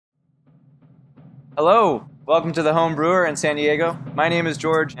Hello, welcome to the Homebrewer in San Diego. My name is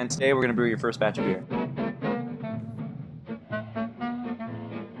George, and today we're going to brew your first batch of beer.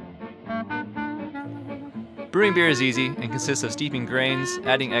 Brewing beer is easy and consists of steeping grains,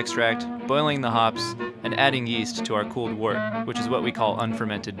 adding extract, boiling the hops, and adding yeast to our cooled wort, which is what we call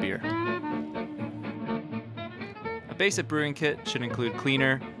unfermented beer. A basic brewing kit should include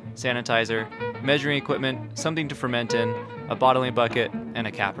cleaner, sanitizer, measuring equipment, something to ferment in, a bottling bucket, and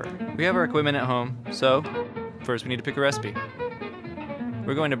a capper. We have our equipment at home, so first we need to pick a recipe.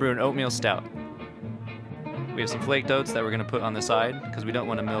 We're going to brew an oatmeal stout. We have some flaked oats that we're going to put on the side because we don't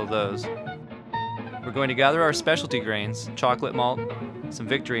want to mill those. We're going to gather our specialty grains, chocolate malt, some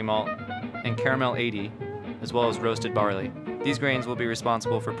victory malt, and caramel 80, as well as roasted barley. These grains will be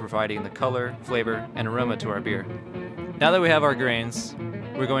responsible for providing the color, flavor, and aroma to our beer. Now that we have our grains,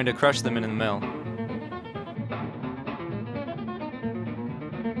 we're going to crush them in the mill.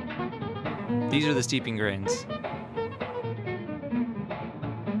 These are the steeping grains.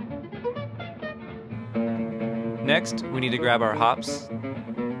 Next, we need to grab our hops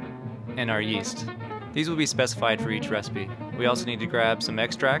and our yeast. These will be specified for each recipe. We also need to grab some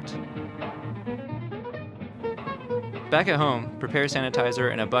extract. Back at home, prepare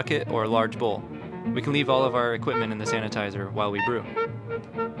sanitizer in a bucket or a large bowl. We can leave all of our equipment in the sanitizer while we brew.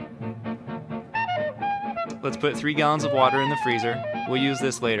 Let's put 3 gallons of water in the freezer, we'll use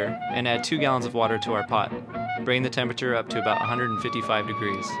this later, and add 2 gallons of water to our pot. Bring the temperature up to about 155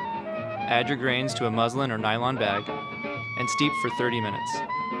 degrees. Add your grains to a muslin or nylon bag and steep for 30 minutes.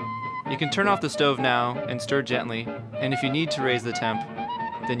 You can turn off the stove now and stir gently, and if you need to raise the temp,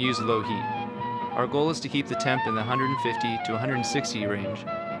 then use low heat. Our goal is to keep the temp in the 150 to 160 range,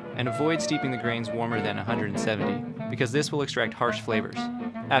 and avoid steeping the grains warmer than 170, because this will extract harsh flavors.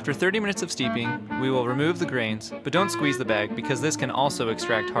 After 30 minutes of steeping, we will remove the grains, but don't squeeze the bag because this can also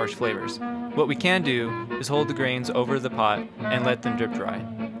extract harsh flavors. What we can do is hold the grains over the pot and let them drip dry.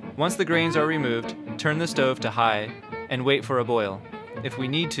 Once the grains are removed, turn the stove to high and wait for a boil. If we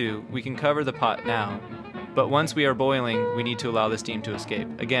need to, we can cover the pot now, but once we are boiling, we need to allow the steam to escape.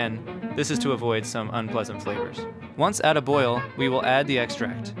 Again, this is to avoid some unpleasant flavors. Once at a boil, we will add the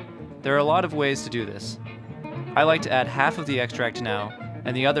extract. There are a lot of ways to do this. I like to add half of the extract now,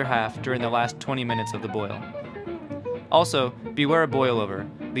 and the other half during the last 20 minutes of the boil. Also, beware of boil over.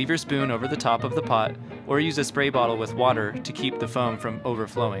 Leave your spoon over the top of the pot, or use a spray bottle with water to keep the foam from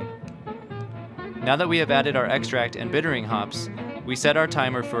overflowing. Now that we have added our extract and bittering hops, we set our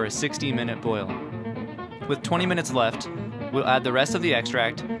timer for a 60-minute boil. With 20 minutes left, we'll add the rest of the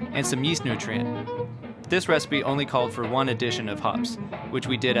extract and some yeast nutrient. This recipe only called for 1 addition of hops, which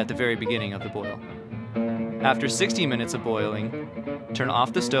we did at the very beginning of the boil. After 60 minutes of boiling, turn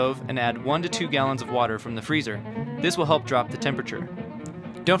off the stove and add 1 to 2 gallons of water from the freezer. This will help drop the temperature.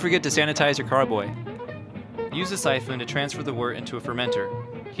 Don't forget to sanitize your carboy. Use a siphon to transfer the wort into a fermenter.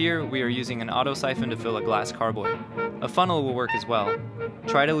 Here we are using an auto siphon to fill a glass carboy. A funnel will work as well.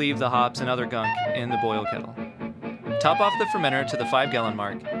 Try to leave the hops and other gunk in the boil kettle. Top off the fermenter to the 5-gallon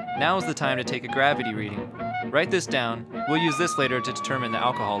mark. Now is the time to take a gravity reading. Write this down. We'll use this later to determine the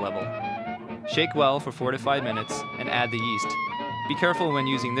alcohol level. Shake well for 4 to 5 minutes and add the yeast. Be careful when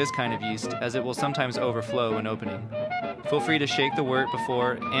using this kind of yeast, as it will sometimes overflow when opening. Feel free to shake the wort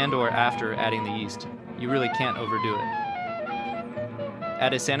before and/or after adding the yeast. You really can't overdo it.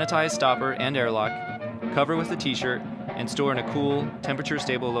 Add a sanitized stopper and airlock, cover with a t-shirt, and store in a cool,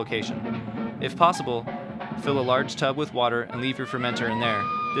 temperature-stable location. If possible, fill a large tub with water and leave your fermenter in there.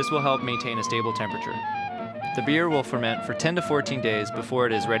 This will help maintain a stable temperature. The beer will ferment for 10 to 14 days before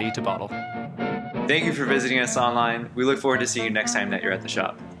it is ready to bottle. Thank you for visiting us online. We look forward to seeing you next time that you're at the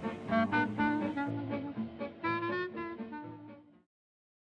shop.